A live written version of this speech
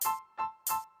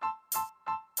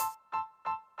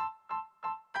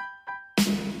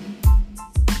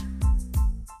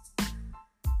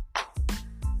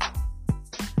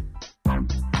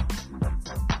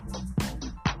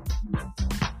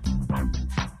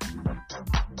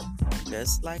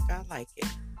just like I like it.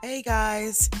 Hey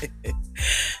guys.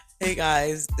 Hey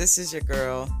guys, this is your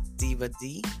girl Diva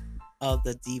D of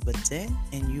the Diva Den,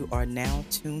 and you are now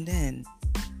tuned in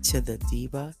to the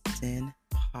Diva Den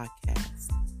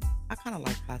podcast. I kind of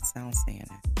like how it sounds saying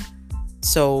it.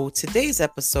 So today's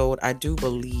episode, I do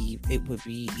believe it would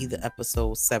be either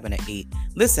episode 7 or 8.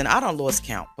 Listen, I don't lose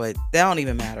count, but that don't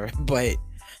even matter. But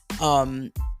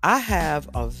I have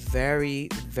a very,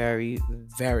 very,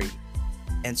 very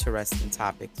interesting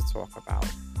topic to talk about.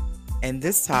 And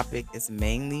this topic is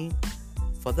mainly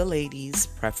for the ladies,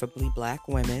 preferably black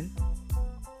women.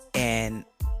 And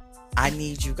I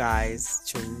need you guys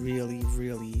to really,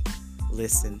 really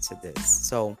listen to this.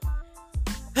 So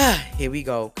here we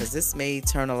go, because this may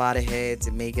turn a lot of heads.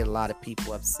 It may get a lot of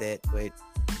people upset, but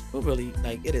we're really,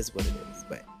 it is what it is.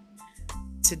 But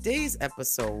today's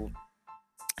episode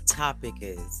topic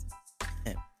is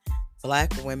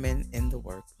black women in the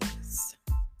workplace.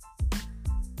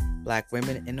 Black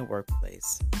women in the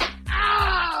workplace.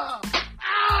 Ow!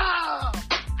 Ow!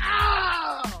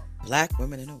 Ow! Black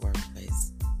women in the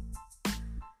workplace.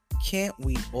 Can't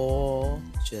we all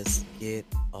just get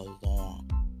along?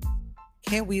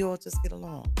 Can't we all just get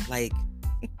along?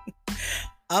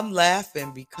 I'm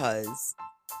laughing because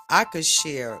I could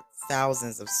share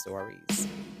thousands of stories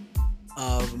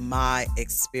of my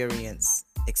experiences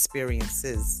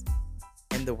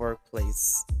in the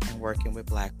workplace and working with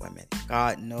black women.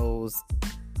 God knows,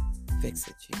 fix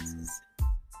it, Jesus.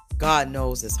 God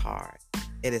knows it's hard.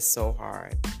 It is so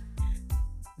hard.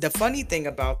 The funny thing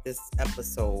about this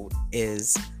episode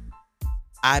is,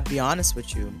 I'll be honest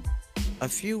with you,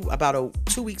 about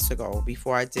 2 weeks ago,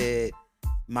 before I did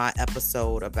my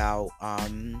episode about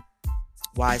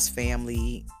why is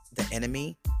family the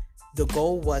enemy, the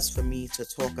goal was for me to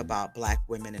talk about black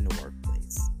women in the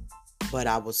workplace. But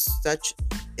I was such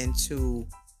in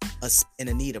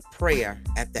a need of prayer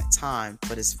at that time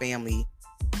for this family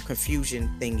confusion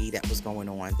thingy that was going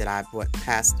on, that I brought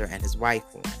Pastor and his wife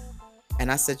on.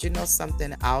 And I said, you know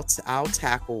something, I'll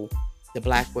tackle the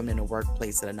black women in the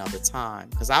workplace at another time,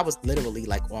 because I was literally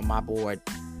on my board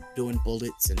doing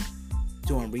bullets and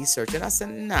doing research, and I said,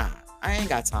 nah, I ain't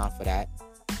got time for that.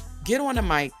 Get on the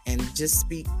mic and just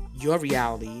speak your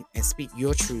reality and speak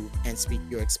your truth and speak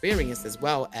your experience, as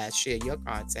well as share your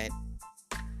content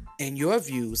and your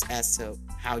views as to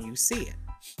how you see it.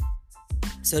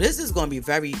 So this is going to be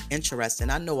very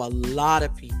interesting. I know a lot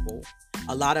of people,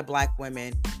 a lot of black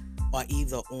women are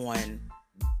either on,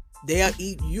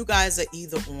 you guys are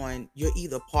either on, you're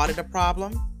either part of the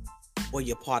problem or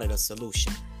you're part of the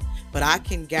solution. But I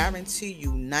can guarantee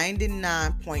you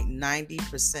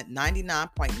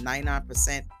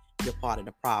 99.99%, you're part of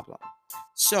the problem.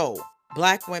 So,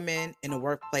 black women in the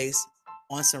workplace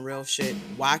on some real shit,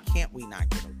 why can't we not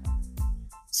get along?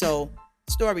 So,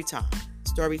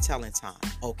 storytelling time.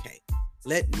 Okay,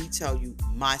 let me tell you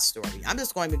my story. I'm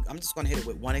just going to hit it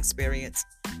with one experience,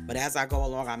 but as I go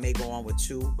along, I may go on with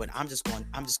two, but I'm just going to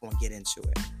get into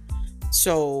it.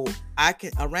 So,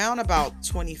 around about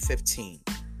 2015,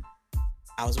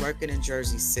 I was working in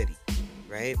Jersey City,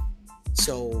 right?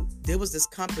 So there was this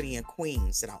company in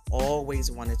Queens that I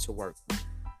always wanted to work with.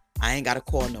 I ain't got to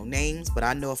call no names, but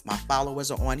I know if my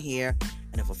followers are on here,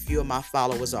 and if a few of my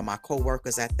followers are my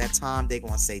co-workers at that time, they're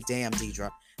going to say, damn, Deidre,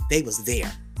 they was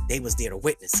there. They was there to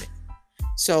witness it.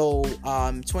 So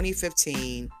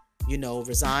 2015,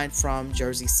 resigned from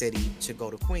Jersey City to go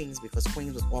to Queens, because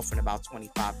Queens was offering about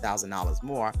 $25,000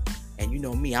 more. And you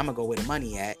know me, I'm going to go where the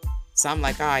money at. So I'm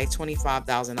like, all right,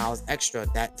 $25,000 extra,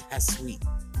 that's sweet.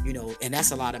 And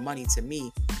that's a lot of money to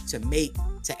me to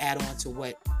add on to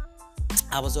what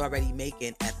I was already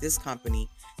making at this company,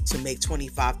 to make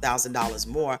 $25,000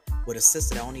 more with a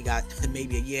sister that only got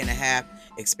maybe a year and a half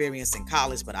experience in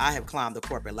college, but I have climbed the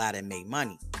corporate ladder and made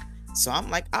money. So I'm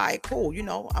like, all right, cool.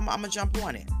 I'm going to jump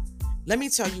on it. Let me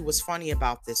tell you what's funny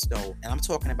about this, though. And I'm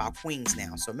talking about Queens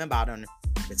now. So remember, I done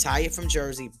retired from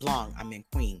Jersey. Blanc, I'm in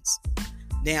Queens.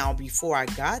 Now, before I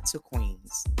got to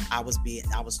Queens, I was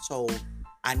told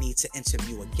I need to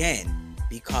interview again,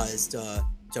 because the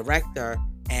director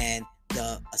and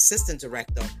the assistant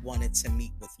director wanted to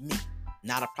meet with me.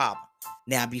 Not a problem.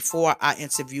 Now, before I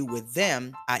interviewed with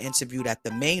them, I interviewed at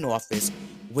the main office,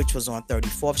 which was on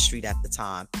 34th Street at the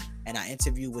time. And I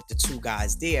interviewed with the two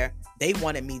guys there. They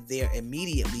wanted me there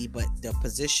immediately, but the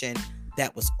position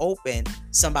that was open,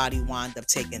 somebody wound up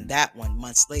taking that one.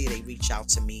 Months later, they reached out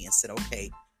to me and said,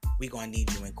 okay, we're going to need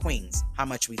you in Queens. How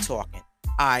much we talking?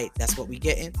 All right, that's what we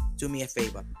getting. Do me a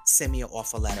favor. Send me an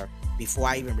offer letter. Before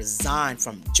I even resign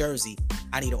from Jersey,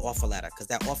 I need an offer letter, because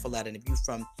that offer letter, and if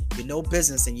you know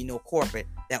business and you know corporate,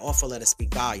 that offer letter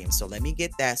speak volumes. So let me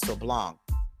get that. So Blanc,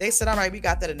 They said, all right, we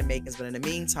got that in the makings, but in the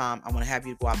meantime, I want to have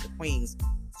you go out to Queens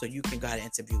so you can go ahead and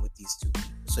interview with these two people.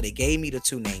 So they gave me the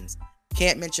two names.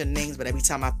 Can't mention names, but every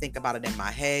time I think about it in my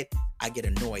head, I get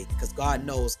annoyed because God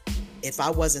knows if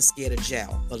I wasn't scared of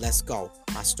jail, but let's go.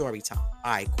 My story time.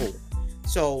 All right, cool.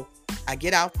 So I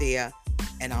get out there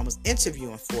and I was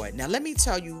interviewing for it. Now, let me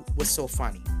tell you what's so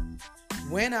funny.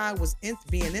 When I was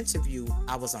being interviewed,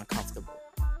 I was uncomfortable.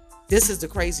 This is the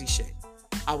crazy shit.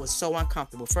 I was so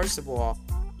uncomfortable. First of all,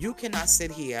 you cannot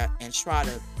sit here and try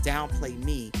to downplay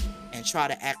me and try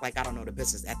to act like I don't know the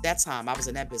business. At that time, I was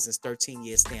in that business 13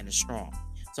 years standing strong.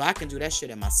 So I can do that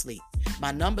shit in my sleep.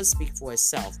 My numbers speak for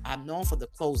itself. I'm known for the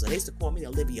closer. They used to call me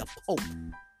Olivia Pope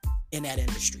in that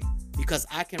industry because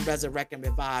I can resurrect and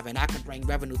revive and I can bring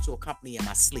revenue to a company in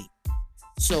my sleep.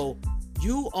 So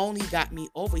you only got me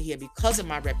over here because of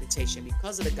my reputation,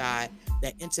 because of the guy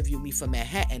that interviewed me for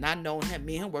Manhattan. I know him.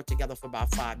 Me and him worked together for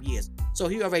about 5 years. So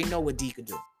he already know what D could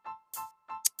do.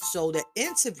 So the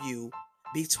interview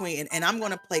between, and I'm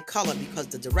going to play color because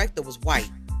the director was white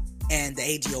and the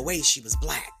ADOA, she was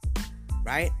black,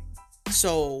 right?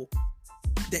 So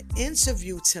the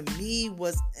interview to me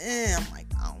was, I'm like,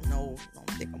 I don't know. I don't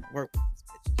think I'm working with this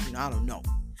bitch. You know, I don't know.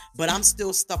 But I'm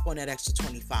still stuck on that extra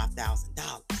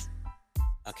 $25,000.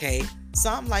 Okay?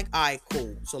 So I'm like, all right,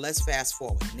 cool. So let's fast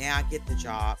forward. Now I get the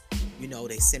job. You know,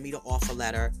 they send me the offer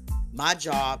letter. My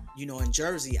job, you know, in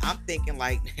Jersey, I'm thinking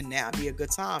like, now it'd be a good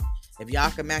time. If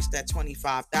y'all can match that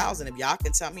 $25,000, if y'all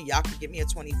can tell me y'all can give me a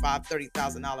 $25,000,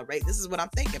 $30,000 rate, this is what I'm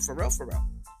thinking, for real, for real.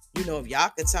 You know, if y'all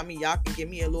can tell me y'all can give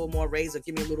me a little more raise or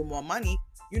give me a little more money,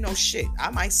 you know, shit, I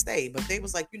might stay. But they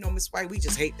was like, you know, Miss White, we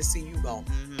just hate to see you go.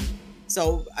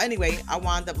 So anyway, I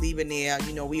wound up leaving there.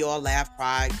 You know, we all laughed,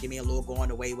 cried, give me a little going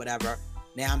away, whatever.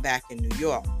 Now I'm back in New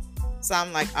York. So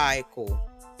I'm like, all right, cool.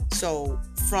 So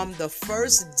from the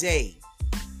first day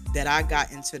that I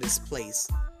got into this place,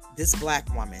 this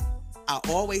black woman, I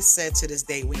always said to this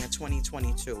day, we in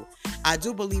 2022, I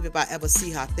do believe if I ever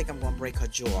see her, I think I'm going to break her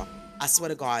jaw. I swear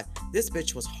to God, this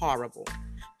bitch was horrible.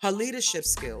 Her leadership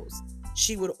skills,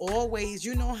 she would always,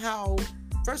 you know how,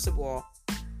 first of all,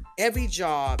 every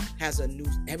job has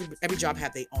every job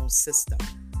have their own system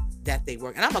that they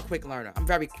work. And I'm a quick learner. I'm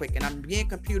very quick. And I'm being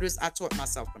computers. I taught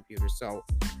myself computers. So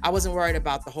I wasn't worried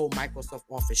about the whole Microsoft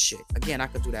Office shit. Again, I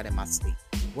could do that in my sleep.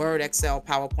 Word, Excel,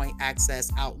 PowerPoint,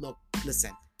 Access, Outlook.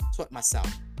 Listen, taught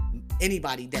myself.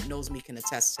 Anybody that knows me can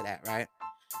attest to that, right?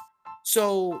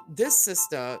 So this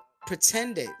sister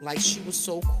pretended like she was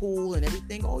so cool and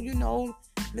everything. Oh, you know,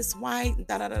 Miss White,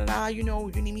 da-da-da-da, you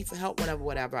know, you need me for help,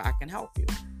 whatever, I can help you.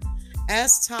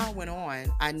 As time went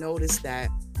on, I noticed that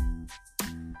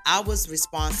I was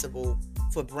responsible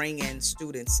for bringing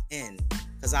students in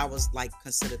because I was like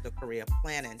considered a career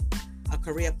planner.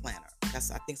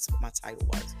 That's, I think, what my title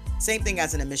was. Same thing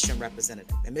as an admission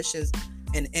representative. Admissions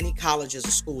in any colleges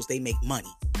or schools, they make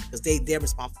money because they're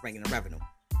responsible for bringing the revenue.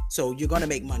 So you're going to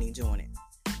make money doing it.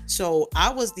 So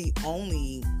I was the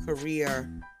only career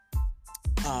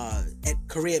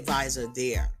advisor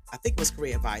there. I think it was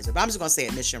career advisor, but I'm just going to say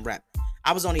admission rep.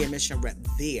 I was only admission rep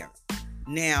there.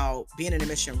 Now, being an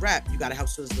admission rep, you got to help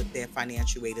students with their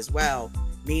financial aid as well,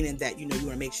 meaning that, you know, you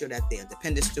want to make sure that they're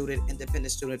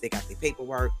independent student, they got their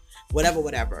paperwork,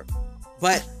 whatever.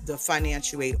 But the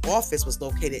financial aid office was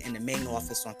located in the main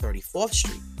office on 34th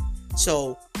Street.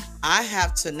 So I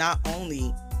have to not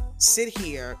only sit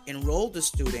here, enroll the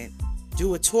student,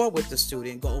 do a tour with the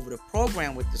student, go over the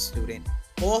program with the student,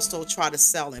 also try to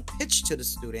sell and pitch to the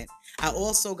student. I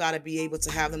also got to be able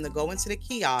to have them to go into the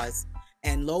kiosks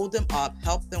and load them up,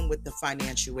 help them with the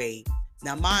financial aid.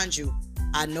 Now, mind you,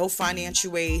 I know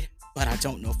financial aid, but I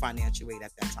don't know financial aid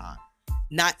at that time.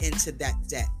 Not into that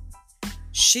debt.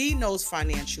 She knows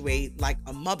financial aid like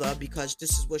a mother because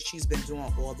this is what she's been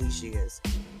doing all these years.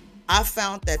 I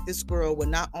found that this girl would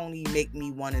not only make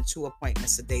me 1 and 2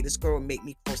 appointments a day, this girl would make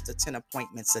me close to 10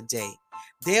 appointments a day.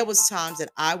 There was times that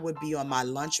I would be on my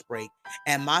lunch break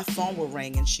and my phone would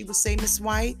ring and she would say, Miss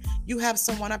White, you have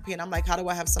someone up here. And I'm like, how do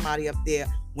I have somebody up there?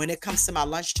 When it comes to my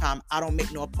lunchtime, I don't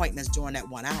make no appointments during that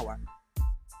 1 hour.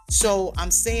 So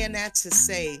I'm saying that to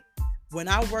say, when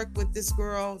I worked with this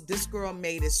girl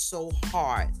made it so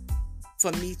hard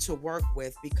for me to work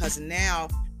with because now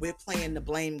we're playing the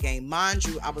blame game. Mind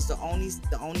you, I was the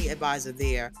only advisor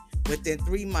there. Within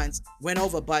 3 months, went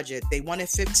over budget. They wanted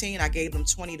 15. I gave them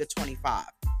 20 to 25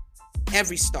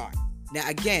 every start. Now,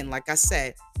 again, like I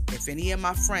said, if any of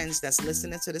my friends that's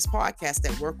listening to this podcast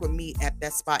that work with me at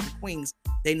that spot in Queens,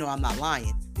 they know I'm not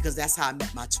lying because that's how I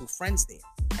met my 2 friends there.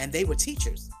 And they were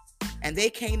teachers. And they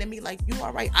came to me like, you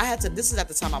all right? This is at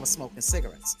the time I was smoking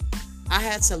cigarettes. I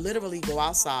had to literally go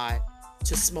outside,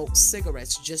 to smoke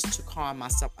cigarettes just to calm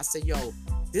myself. I said, yo,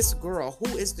 this girl,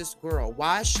 who is this girl?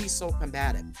 Why is she so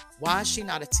combative? Why is she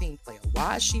not a team player?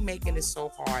 Why is she making it so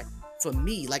hard for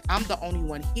me? Like, I'm the only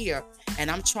one here,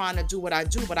 and I'm trying to do what I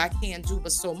do, but I can't do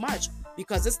but so much,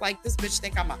 because it's like this bitch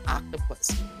think I'm an octopus.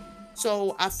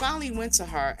 So I finally went to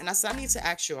her and I said, I need to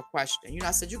ask you a question.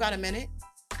 I said, you got a minute?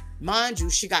 Mind you,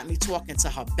 she got me talking to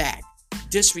her back.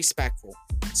 Disrespectful.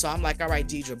 So I'm like, all right,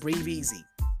 Deidre, breathe easy.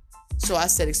 So I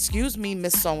said, excuse me,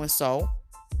 Miss So-and-so.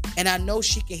 And I know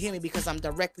she can hear me because I'm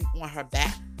directly on her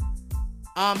back.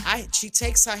 She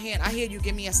takes her hand. I hear you,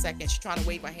 give me a second. She's trying to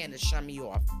wave her hand to shut me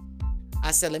off.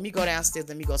 I said, let me go downstairs.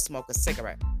 Let me go smoke a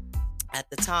cigarette. At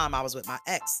the time, I was with my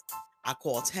ex. I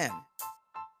called him.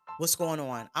 What's going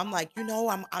on? I'm like,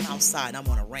 I'm outside. I'm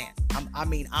on a rant.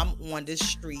 I'm on this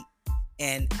street,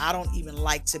 and I don't even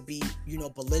like to be,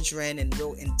 belligerent and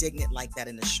real indignant like that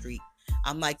in the street.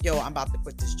 I'm like, yo, I'm about to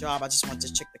quit this job. I just want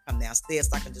this chick to come downstairs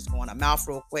so I can just go on her mouth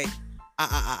real quick.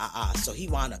 So he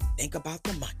wanna think about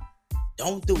the money.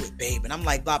 Don't do it, babe. And I'm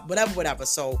like, blah, whatever.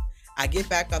 So I get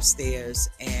back upstairs,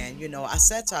 and I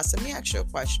said to her, let me ask you a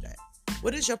question.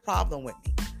 What is your problem with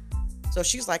me? So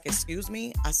she's like, excuse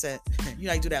me? I said, you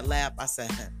do that laugh. I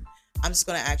said, I'm just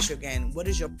going to ask you again, what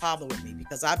is your problem with me?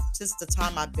 Because since the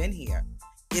time I've been here,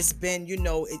 it's been,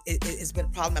 it's been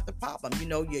problem after problem.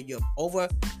 You're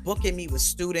overbooking me with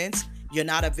students. You're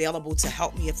not available to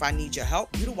help me if I need your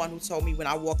help. You're the one who told me when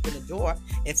I walked in the door,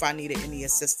 if I needed any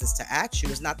assistance, to ask you.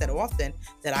 It's not that often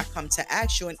that I come to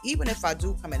ask you. And even if I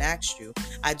do come and ask you,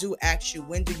 I do ask you,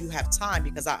 when do you have time?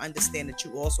 Because I understand that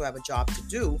you also have a job to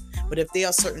do. But if there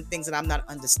are certain things that I'm not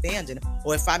understanding,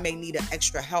 or if I may need an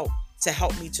extra help to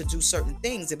help me to do certain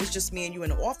things, if it's just me and you in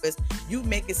the office, you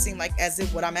make it seem like as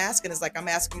if what I'm asking is like I'm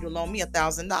asking you to loan me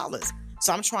 $1,000.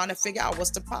 So I'm trying to figure out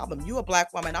what's the problem. You a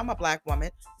black woman, I'm a black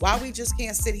woman. Why we just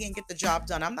can't sit here and get the job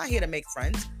done? I'm not here to make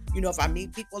friends. If I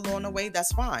meet people along the way,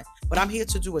 that's fine. But I'm here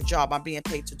to do a job. I'm being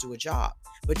paid to do a job.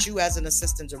 But you as an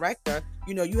assistant director,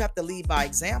 you have to lead by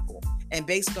example. And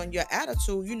based on your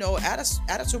attitude,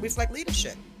 attitude reflects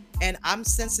leadership. And I'm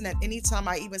sensing that anytime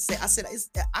I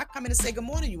come in and say good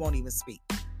morning, you won't even speak.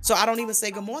 So I don't even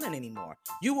say good morning anymore.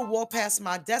 You will walk past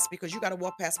my desk because you got to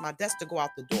walk past my desk to go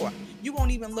out the door. You won't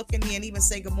even look at me and even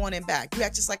say good morning back. You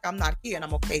act just like I'm not here, and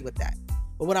I'm okay with that.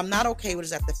 But what I'm not okay with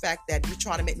is that the fact that you're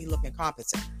trying to make me look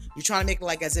incompetent. You're trying to make it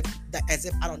like as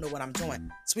if I don't know what I'm doing.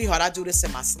 Sweetheart, I do this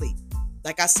in my sleep.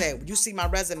 Like I said, you see my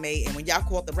resume, and when y'all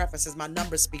call the references, my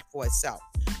numbers speak for itself.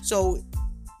 So,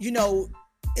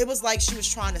 it was like she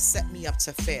was trying to set me up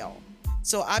to fail.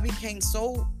 So I became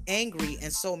so angry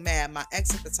and so mad. My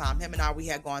ex at the time, him and we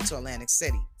had gone to Atlantic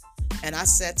City. And I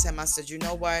said to him, I said, you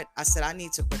know what? I said, I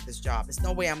need to quit this job. There's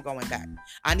no way I'm going back.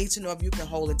 I need to know if you can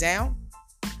hold it down,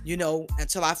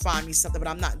 until I find me something, but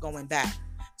I'm not going back.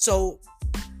 So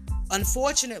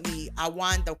unfortunately, I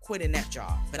wound up quitting that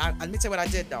job. But let me tell you what I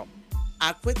did, though.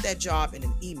 I quit that job in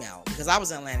an email because I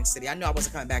was in Atlantic City. I knew I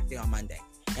wasn't coming back there on Monday.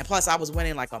 And plus, I was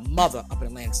winning like a mother up in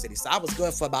Atlantic City. So I was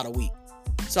good for about a week.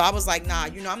 So I was like, nah,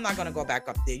 I'm not going to go back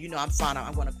up there. I'm fine.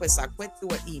 I'm going to quit. So I quit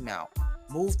through an email,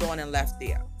 moved on and left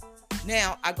there.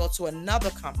 Now I go to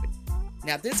another company.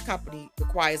 Now this company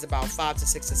requires about 5 to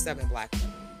 6 to 7 black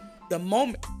women. The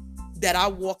moment that I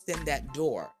walked in that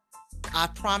door, I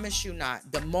promise you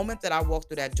not, the moment that I walked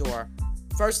through that door,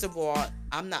 first of all,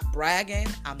 I'm not bragging.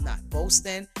 I'm not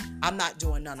boasting. I'm not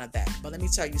doing none of that. But let me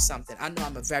tell you something. I know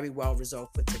I'm a very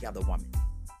well-reserved, put-together woman.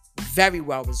 Very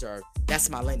well-reserved. That's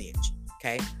my lineage.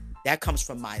 Okay, that comes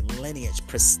from my lineage,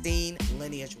 pristine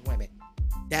lineage women.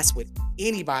 That's with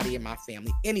anybody in my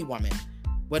family, any woman.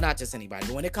 Well, not just anybody,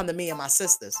 but when it comes to me and my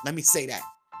sisters, let me say that.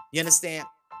 You understand?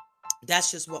 That's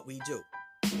just what we do.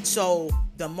 So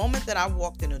the moment that I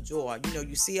walked in the door,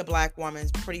 you see a black woman,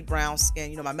 pretty brown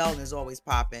skin. My melanin is always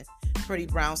popping. Pretty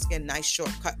brown skin, nice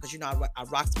short cut, because I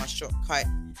rocks my short cut.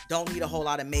 Don't need a whole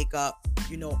lot of makeup.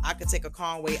 I could take a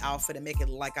Conway outfit and make it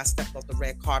like I stepped off the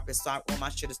red carpet. So all my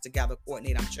shit is together,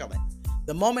 coordinated. I'm chilling.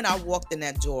 The moment I walked in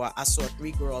that door, I saw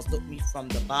 3 girls look me from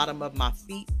the bottom of my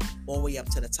feet all the way up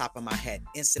to the top of my head.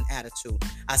 Instant attitude.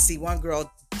 I see one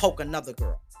girl poke another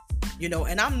girl.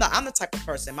 And I'm the type of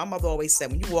person. My mother always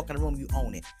said, when you walk in a room, you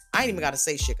own it. I ain't even got to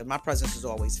say shit because my presence is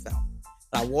always felt.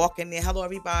 But I walk in there, hello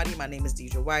everybody. My name is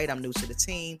Deidre White. I'm new to the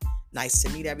team. Nice to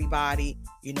meet everybody.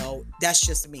 That's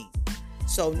just me.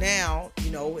 So now,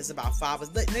 it's about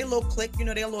 5. They a little clique, they're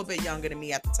a little bit younger than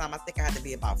me at the time. I think I had to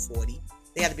be about 40.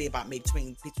 They had to be about maybe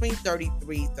between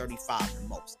 33, 35 the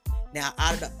most. Now,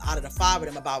 out of the 5 of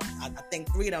them, about I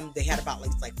think 3 of them, they had about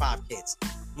like 5 kids.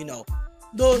 Little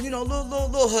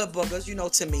hood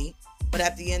boogers, to me. But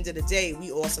at the end of the day,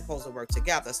 we all supposed to work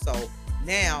together. So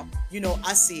Now,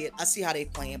 I see it. I see how they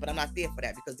playing, but I'm not there for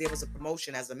that because there was a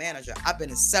promotion as a manager. I've been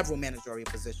in several managerial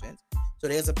positions. So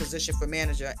there's a position for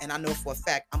manager, and I know for a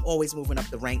fact I'm always moving up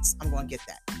the ranks. I'm going to get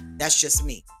that. That's just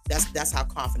me. That's how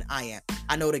confident I am.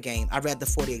 I know the game. I read the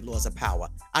 48 Laws of Power.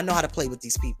 I know how to play with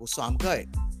these people, so I'm good.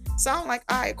 So I'm like,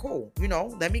 all right, cool.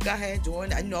 Let me go ahead and do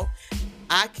it.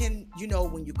 I can,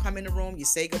 when you come in the room, you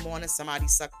say good morning, somebody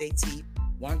sucked their teeth.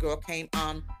 One girl came,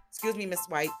 excuse me, Miss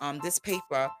White, this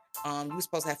paper, you were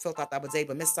supposed to have filled out the other day,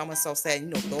 but Miss So-and-so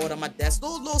said, throw it on my desk.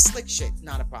 Little slick shit,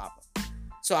 not a problem.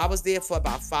 So I was there for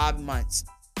about 5 months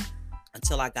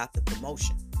until I got the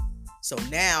promotion. So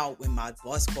now when my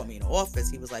boss called me in the office,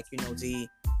 he was like, D,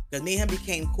 because me and him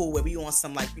became cool where we on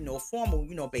some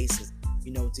formal, basis.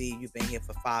 D, you've been here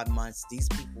for 5 months. These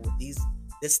people,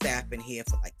 this staff been here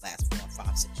for last 4,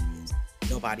 5, 6 years.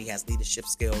 Nobody has leadership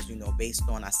skills, based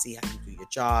on I see how you do your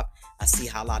job. I see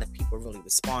how a lot of people really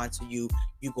respond to you.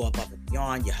 You go above and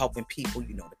beyond. You're helping people,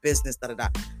 the business,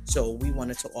 So we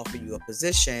wanted to offer you a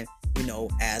position,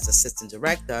 as assistant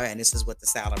director, and this is what the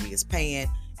salary is paying.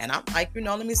 And I'm like,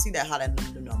 let me see how that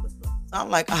the numbers look. So I'm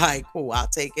like, all right, cool, I'll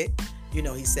take it.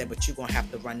 He said, but you're going to have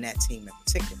to run that team in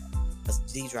particular. Because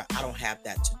Deidre, I don't have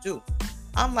that to do.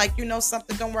 I'm like,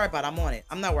 something, don't worry about it. I'm on it.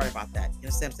 I'm not worried about that. You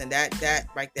know what I'm saying? That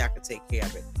right there, I could take care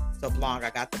of it. So Blanc, I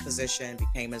got the position,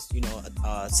 became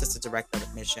assistant director of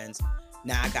admissions.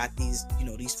 Now I got these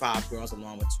 5 girls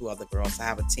along with 2 other girls. I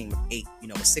have a team of 8,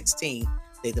 with 16.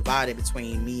 They divided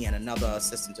between me and another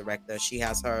assistant director. She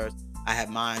has hers. I have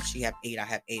mine. She have 8. I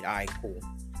have 8. All right, cool.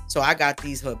 So I got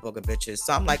these hood booger bitches.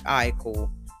 So I'm like, all right,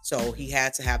 cool. So he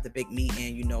had to have the big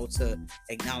meeting, to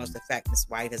acknowledge the fact Miss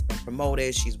White has been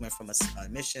promoted. She's went from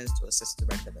admissions to assistant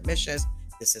director of admissions.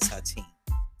 This is her team.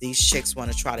 These chicks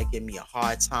want to try to give me a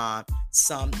hard time.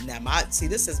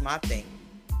 This is my thing.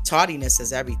 Tardiness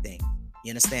is everything. You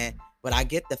understand? But I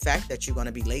get the fact that you're going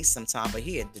to be late sometime. But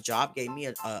here, the job gave me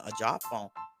a job phone.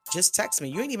 Just text me.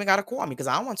 You ain't even got to call me because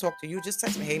I don't want to talk to you. Just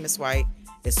text me. Hey, Miss White,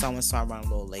 it's so-and-so. I'm running a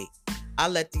little late. I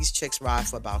let these chicks ride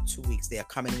for about 2 weeks. They'll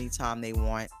come in anytime they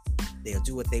want. They'll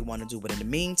do what they want to do. But in the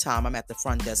meantime, I'm at the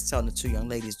front desk telling the 2 young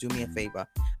ladies, do me a favor.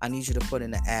 I need you to put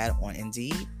in an ad on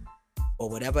Indeed or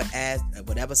whatever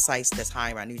sites that's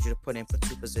hiring. I need you to put in for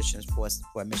 2 positions for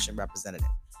admission representative.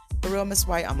 For real, Miss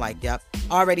White? I'm like, yep.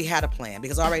 I already had a plan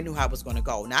because I already knew how it was going to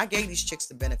go. Now, I gave these chicks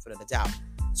the benefit of the doubt.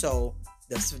 So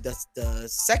the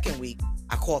second week,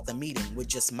 I called the meeting with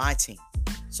just my team.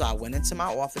 So I went into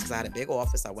my office because I had a big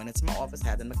office. I went into my office,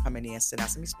 had them to come in here and sit down.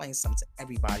 So let me explain something to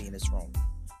everybody in this room.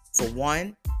 For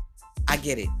one, I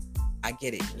get it.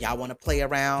 Y'all want to play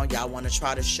around. Y'all want to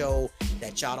try to show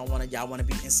that y'all want to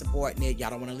be insubordinate. Y'all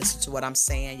don't want to listen to what I'm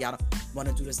saying. Y'all don't want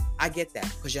to do this. I get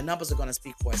that because your numbers are going to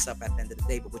speak for itself at the end of the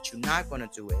day. But what you're not going to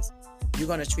do is you're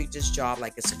going to treat this job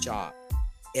like it's a job.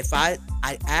 If I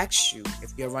ask you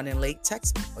if you're running late,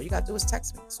 text me. All you got to do is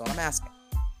text me. That's all I'm asking.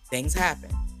 Things happen.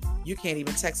 You can't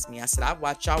even text me. I said, I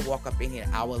watch y'all walk up in here an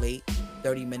hour late,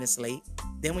 30 minutes late.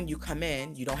 Then when you come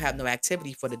in, you don't have no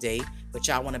activity for the day, but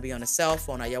y'all want to be on a cell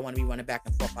phone or y'all want to be running back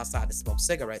and forth outside to smoke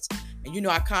cigarettes. And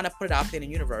I kind of put it out there in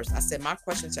the universe. I said, my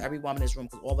question to every woman in this room,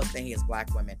 because all of us in here is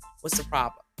black women, what's the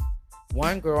problem?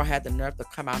 One girl had the nerve to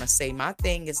come out and say, my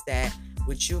thing is that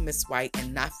with you, Miss White,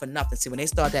 and not for nothing. See, when they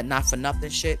start that not for nothing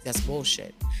shit, that's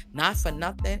bullshit. Not for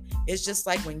nothing. It's just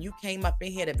like when you came up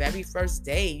in here the very first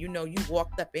day, you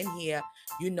walked up in here,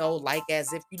 like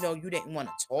as if, you didn't want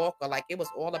to talk or like it was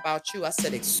all about you. I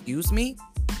said, excuse me?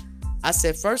 I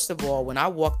said, first of all, when I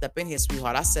walked up in here,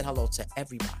 sweetheart, I said hello to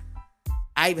everybody.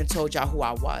 I even told y'all who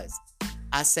I was.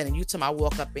 I said, and you told me I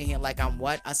walk up in here like I'm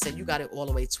what? I said, you got it all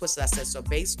the way twisted. I said, so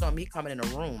based on me coming in a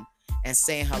room and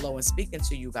saying hello and speaking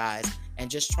to you guys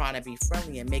and just trying to be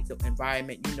friendly and make the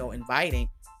environment, inviting,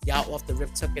 y'all off the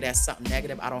rip took it as something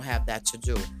negative. I don't have that to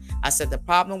do. I said, the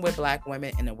problem with black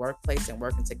women in the workplace and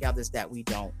working together is that we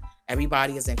don't.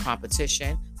 Everybody is in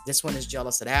competition. This one is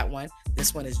jealous of that one.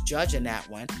 This one is judging that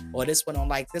one. Or this one don't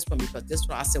like this one because this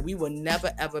one. I said, we will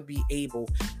never, ever be able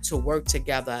to work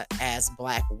together as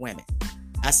black women.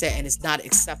 I said, and it's not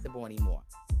acceptable anymore.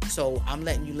 So I'm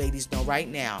letting you ladies know right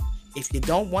now, if you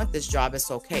don't want this job,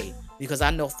 it's okay. Because I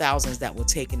know thousands that will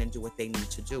take it and do what they need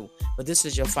to do. But this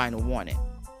is your final warning.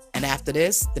 And after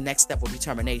this, the next step will be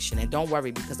termination. And don't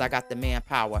worry, because I got the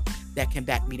manpower that can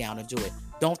back me down and do it.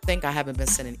 Don't think I haven't been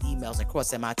sending emails and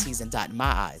crossing my T's and dotting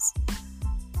my I's.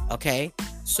 Okay?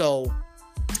 So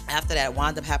after that,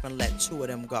 wound up having to let 2 of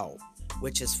them go,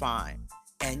 which is fine.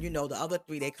 And, the other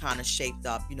 3, they kind of shaped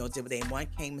up, did what they one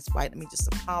came and fight. Let me just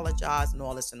apologize and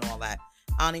all this and all that.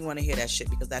 I don't even want to hear that shit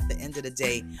because at the end of the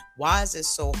day, why is it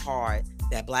so hard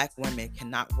that black women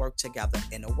cannot work together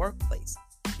in a workplace?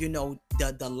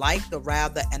 The like, the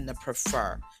rather, and the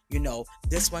prefer.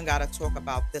 This one got to talk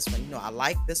about this one. I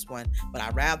like this one, but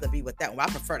I'd rather be with that one. I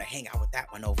prefer to hang out with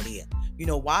that one over there.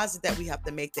 Why is it that we have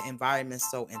to make the environment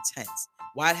so intense?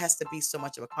 Why it has to be so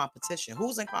much of a competition?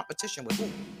 Who's in competition with who?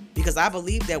 Because I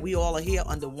believe that we all are here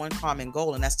under one common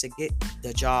goal, and that's to get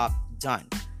the job done.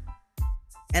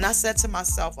 And I said to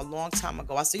myself a long time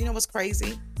ago, I said, what's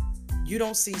crazy? You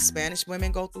don't see Spanish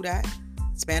women go through that.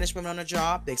 Spanish women on a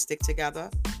job, they stick together.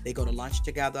 They go to lunch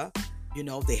together.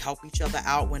 They help each other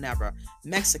out whenever.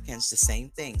 Mexicans, the same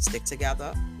thing. Stick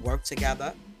together, work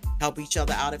together, help each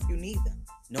other out if you need them.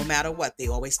 No matter what, they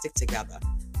always stick together.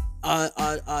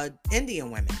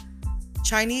 Indian women,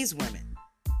 Chinese women,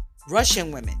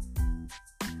 Russian women.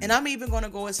 And I'm even going to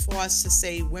go as far as to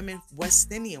say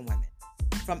West Indian women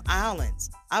from islands.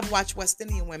 I've watched West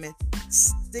Indian women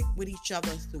stick with each other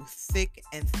through thick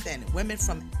and thin. Women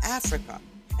from Africa.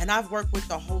 And I've worked with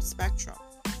the whole spectrum.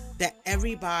 That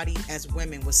everybody as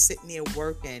women was sitting there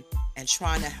working and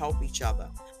trying to help each other.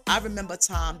 I remember a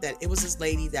time that it was this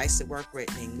lady that I used to work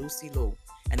with named Lucy Liu.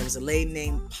 And it was a lady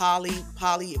named Polly.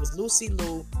 It was Lucy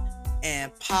Liu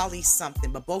and Polly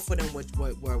something, but both of them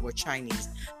were Chinese.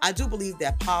 I do believe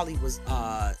that Polly was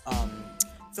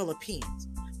Philippines.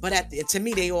 But to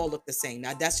me, they all look the same.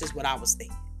 Now, that's just what I was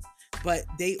thinking. But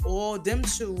them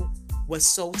two was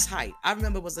so tight. I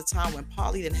remember it was a time when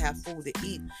Polly didn't have food to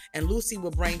eat, and Lucy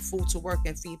would bring food to work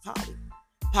and feed Polly.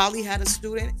 Polly had a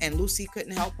student, and Lucy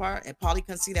couldn't help her, and Polly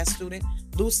couldn't see that student.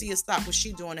 Lucy had stopped what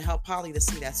she doing to help Polly to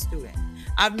see that student.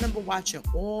 I remember watching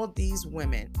all these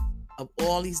women of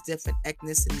all these different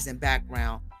ethnicities and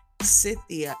background sit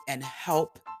there and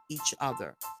help each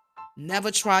other.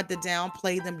 Never tried to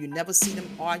downplay them. You never see them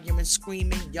arguing,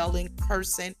 screaming, yelling,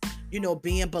 cursing,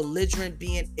 being belligerent,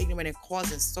 being ignorant, and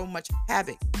causing so much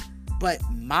havoc. But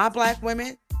my black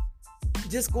women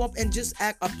just go up and just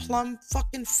act a plumb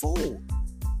fucking fool.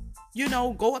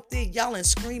 Go up there yelling,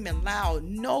 screaming loud,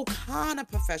 no kind of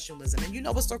professionalism. And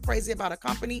what's so crazy about a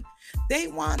company? They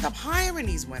wind up hiring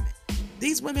these women.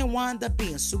 These women wind up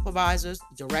being supervisors,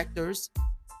 directors.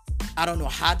 I don't know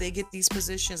how they get these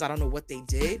positions. I don't know what they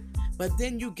did. But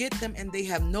then you get them and they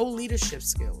have no leadership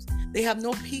skills. They have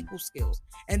no people skills.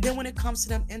 And then when it comes to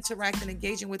them interacting,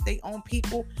 engaging with their own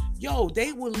people,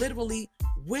 they will literally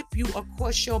whip you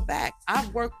across your back.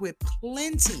 I've worked with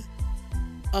plenty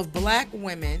of black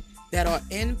women that are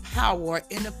in power,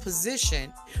 in a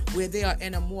position where they are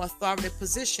in a more authoritative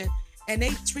position, and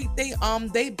they treat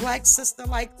they black sister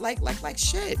like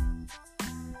shit.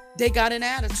 They got an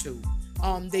attitude.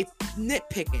 They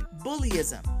nitpicking,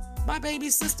 bullyism. My baby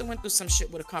sister went through some shit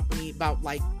with a company about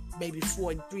maybe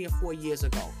 3 or 4 years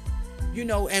ago.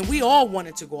 And we all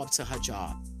wanted to go up to her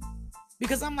job.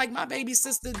 Because I'm like, my baby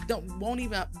sister that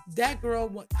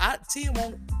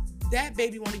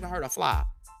baby won't even hurt a fly.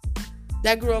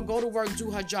 That girl go to work,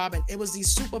 do her job, and it was these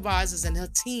supervisors and her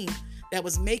team that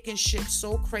was making shit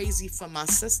so crazy for my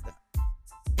sister.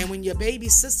 And when your baby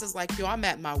sister's like, I'm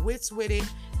at my wits with it,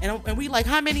 and we like,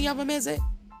 how many of them is it?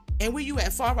 And where you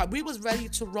at? Far right. We was ready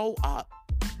to roll up.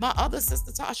 My other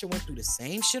sister, Tasha, went through the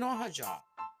same shit on her job.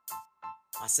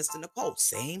 My sister, Nicole,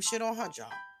 same shit on her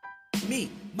job. Me,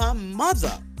 my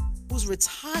mother, who's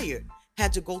retired,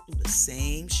 had to go through the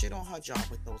same shit on her job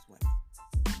with those women.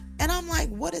 And I'm like,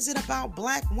 what is it about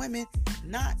black women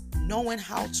not knowing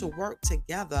how to work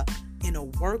together in a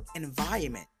work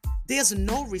environment? There's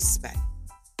no respect.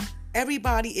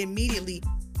 Everybody immediately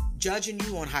judging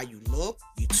you on how you look.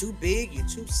 You too big, you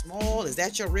too small. Is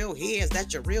that your real hair? Is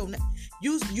that your real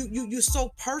you're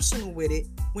so personal with it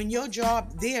when your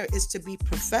job there is to be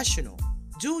professional.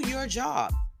 Do your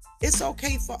job. It's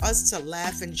okay for us to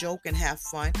laugh and joke and have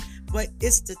fun, but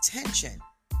it's the tension.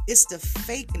 It's the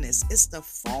fakeness. It's the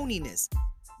phoniness.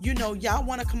 Y'all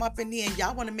want to come up in there and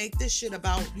y'all want to make this shit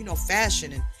about,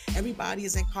 fashion, and everybody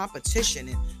is in competition.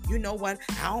 And you know what?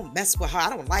 I don't mess with her. I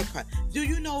don't like her. Do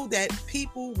you know that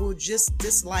people will just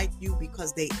dislike you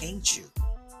because they ain't you?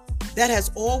 That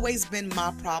has always been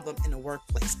my problem in the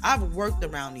workplace. I've worked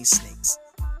around these snakes.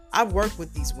 I've worked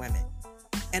with these women.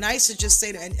 And I used to just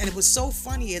say that, and it was so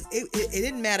funny, it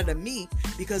didn't matter to me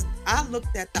because I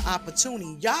looked at the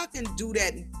opportunity. Y'all can do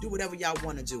that and do whatever y'all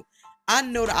want to do. I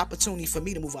know the opportunity for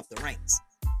me to move up the ranks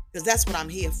because that's what I'm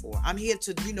here for. I'm here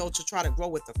to, to try to grow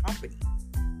with the company.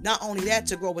 Not only that,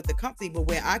 to grow with the company, but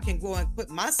where I can grow and put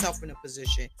myself in a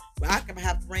position where I can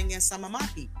have to bring in some of my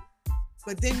people.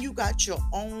 But then you got your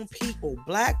own people.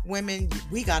 Black women,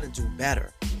 we got to do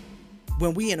better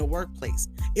when we in a workplace.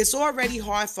 It's already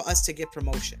hard for us to get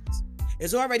promotions.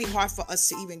 It's already hard for us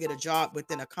to even get a job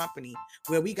within a company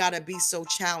where we got to be so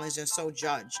challenged and so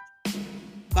judged.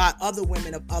 by other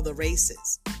women of other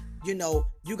races. You know,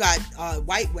 you got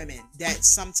white women that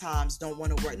sometimes don't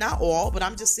want to work. Not all, but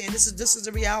I'm just saying this is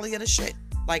the reality of the shit.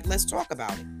 Like, let's talk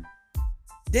about it.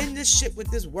 Then this shit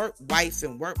with this work wife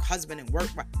and work husband and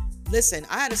work wife. Listen,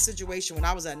 I had a situation when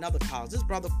I was at another college. This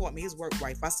brother caught me his work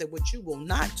wife. I said, what you will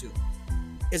not do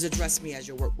is address me as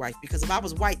your work wife, because if I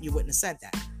was white, you wouldn't have said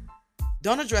that.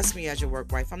 Don't address me as your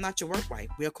work wife. I'm not your work wife.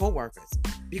 We are co-workers.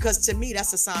 Because to me,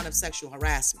 that's a sign of sexual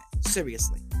harassment.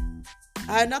 Seriously.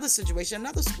 I had another situation,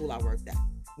 another school I worked at,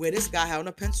 where this guy had on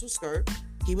a pencil skirt.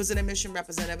 He was an admission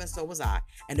representative, and so was I.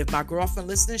 And if my girlfriend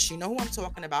listening, she know who I'm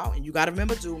talking about. And you got to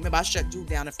remember, I shut dude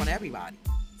down in front of everybody.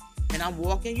 And I'm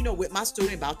walking, you know, with my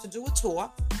student, about to do a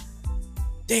tour.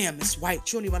 Damn, Miss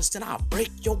White, you don't even understand. I'll break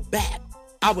your back.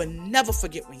 I would never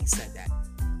forget when he said that.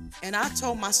 And I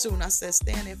told my student, I said,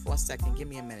 stand there for a second. Give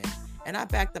me a minute. And I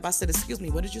backed up. I said, excuse me,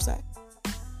 what did you say?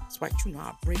 Miss White, you know,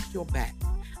 I'll break your back.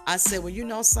 I said, well, you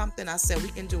know something? I said, we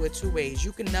can do it two ways.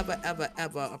 You can never, ever,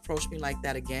 ever approach me like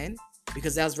that again,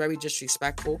 because that was very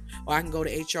disrespectful. Or I can go to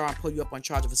HR and pull you up on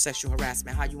charge of a sexual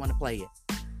harassment. How you want to play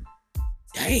it?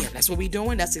 Damn, that's what we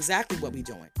doing? That's exactly what we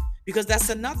doing. Because that's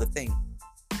another thing.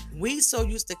 We so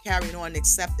used to carrying on and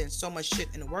accepting so much shit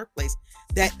in the workplace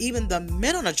that even the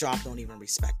men on the job don't even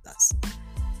respect us.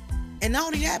 And not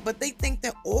only that, but they think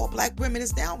that all black women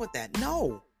is down with that.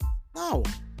 No.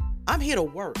 I'm here to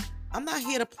work. I'm not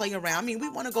here to play around. I mean, we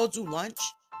want to go do lunch,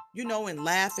 you know, and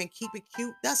laugh and keep it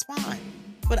cute. That's fine.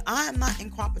 But I'm not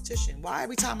in competition. Why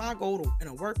every time I go to in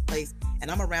a workplace and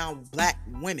I'm around black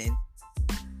women,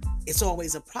 it's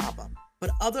always a problem.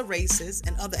 But other races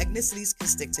and other ethnicities can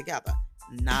stick together.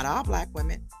 Not our black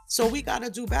women. So we got to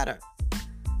do better.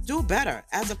 Do better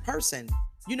as a person.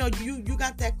 You know, you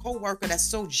got that coworker that's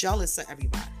so jealous of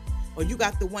everybody. Or you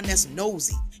got the one that's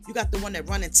nosy. You got the one that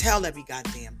run and tell every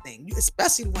goddamn thing.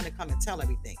 Especially the one that come and tell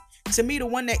everything. To me, the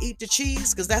one that eat the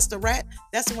cheese, because that's the rat,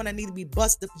 that's the one that need to be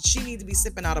busted. She need to be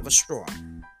sipping out of a straw.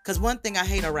 Because one thing, I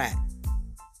hate a rat.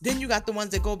 Then you got the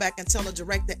ones that go back and tell a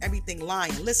director everything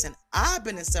lying. Listen, I've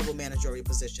been in several managerial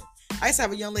positions. I used to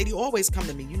have a young lady always come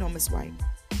to me, you know, Miss White,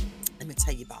 let me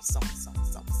tell you about something.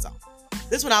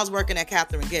 This when I was working at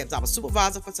Catherine Gibbs. I was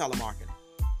supervisor for telemarketing.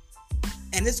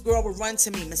 And this girl would run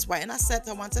to me, Miss White, and I said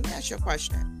to her once, let me ask you a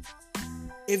question.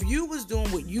 If you was doing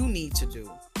what you need to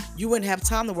do, you wouldn't have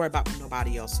time to worry about what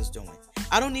nobody else is doing.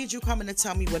 I don't need you coming to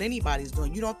tell me what anybody's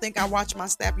doing. You don't think I watch my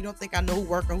staff? You don't think I know who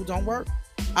work and who don't work?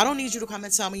 I don't need you to come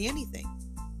and tell me anything.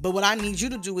 But what I need you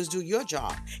to do is do your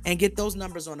job and get those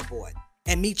numbers on the board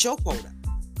and meet your quota.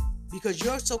 Because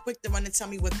you're so quick to run and tell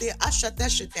me what they're, I shut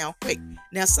that shit down quick.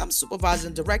 Now, some supervisors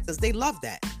and directors, they love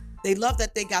that. They love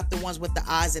that they got the ones with the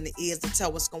eyes and the ears to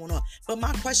tell what's going on. But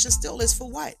my question still is, for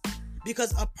what?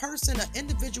 Because a person, an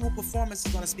individual performance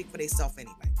is going to speak for themselves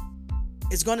anyway.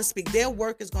 It's going to speak, their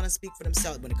work is going to speak for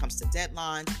themselves when it comes to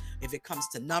deadlines, if it comes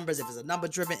to numbers, if it's a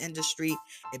number-driven industry,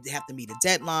 if they have to meet a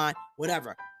deadline,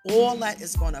 whatever. All that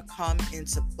is going to come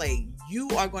into play. You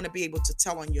are going to be able to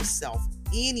tell on yourself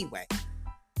anyway.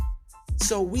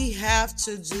 So we have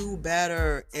to do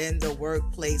better in the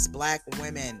workplace, black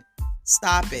women.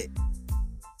 Stop it.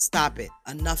 Stop it.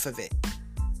 Enough of it.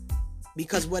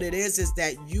 Because what it is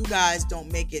that you guys don't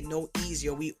make it no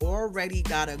easier. We already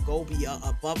got to go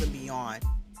above and beyond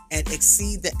and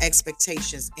exceed the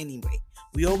expectations anyway.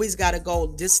 We always got to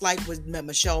go, just like what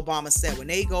Michelle Obama said, when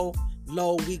they go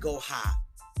low, we go high.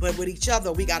 But with each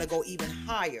other, we got to go even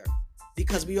higher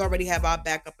because we already have our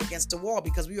back up against the wall,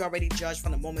 because we already judged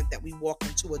from the moment that we walk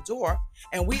into a door,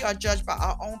 and we are judged by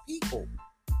our own people.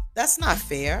 That's not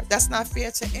fair. That's not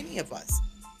fair to any of us.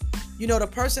 You know, the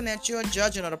person that you're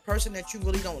judging or the person that you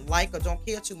really don't like or don't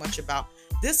care too much about,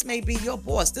 this may be your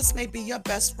boss. This may be your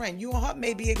best friend. You and her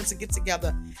may be able to get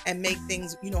together and make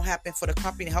things, you know, happen for the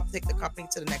company, help take the company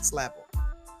to the next level.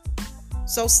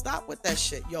 So stop with that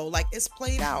shit, yo. Like, it's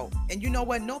played out. And you know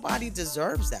what? Nobody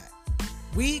deserves that.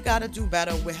 We got to do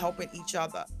better with helping each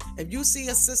other. If you see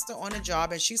a sister on a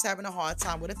job and she's having a hard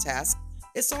time with a task,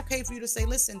 it's okay for you to say,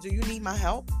 listen, do you need my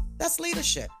help? That's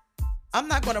leadership. I'm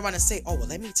not going to run and say, oh, well,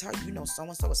 let me tell you, you know,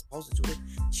 so-and-so is supposed to do this.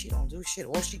 She don't do shit.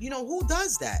 Or she, you know, who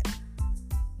does that?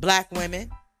 Black women.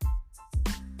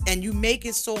 And you make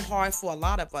it so hard for a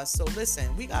lot of us. So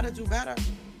listen, we got to do better.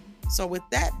 So with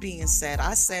that being said,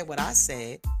 I said what I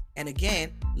said. And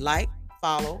again, like,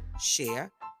 follow,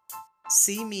 share.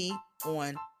 See me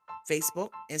on Facebook,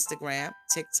 Instagram,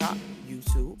 TikTok,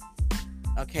 YouTube.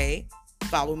 Okay.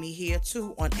 Follow me here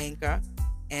too on Anchor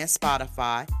and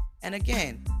Spotify. And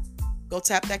again, go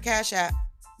tap that Cash App,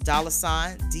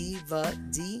 $Diva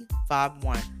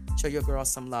D51. Show your girl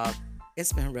some love.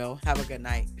 It's been real. Have a good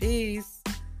night. Peace.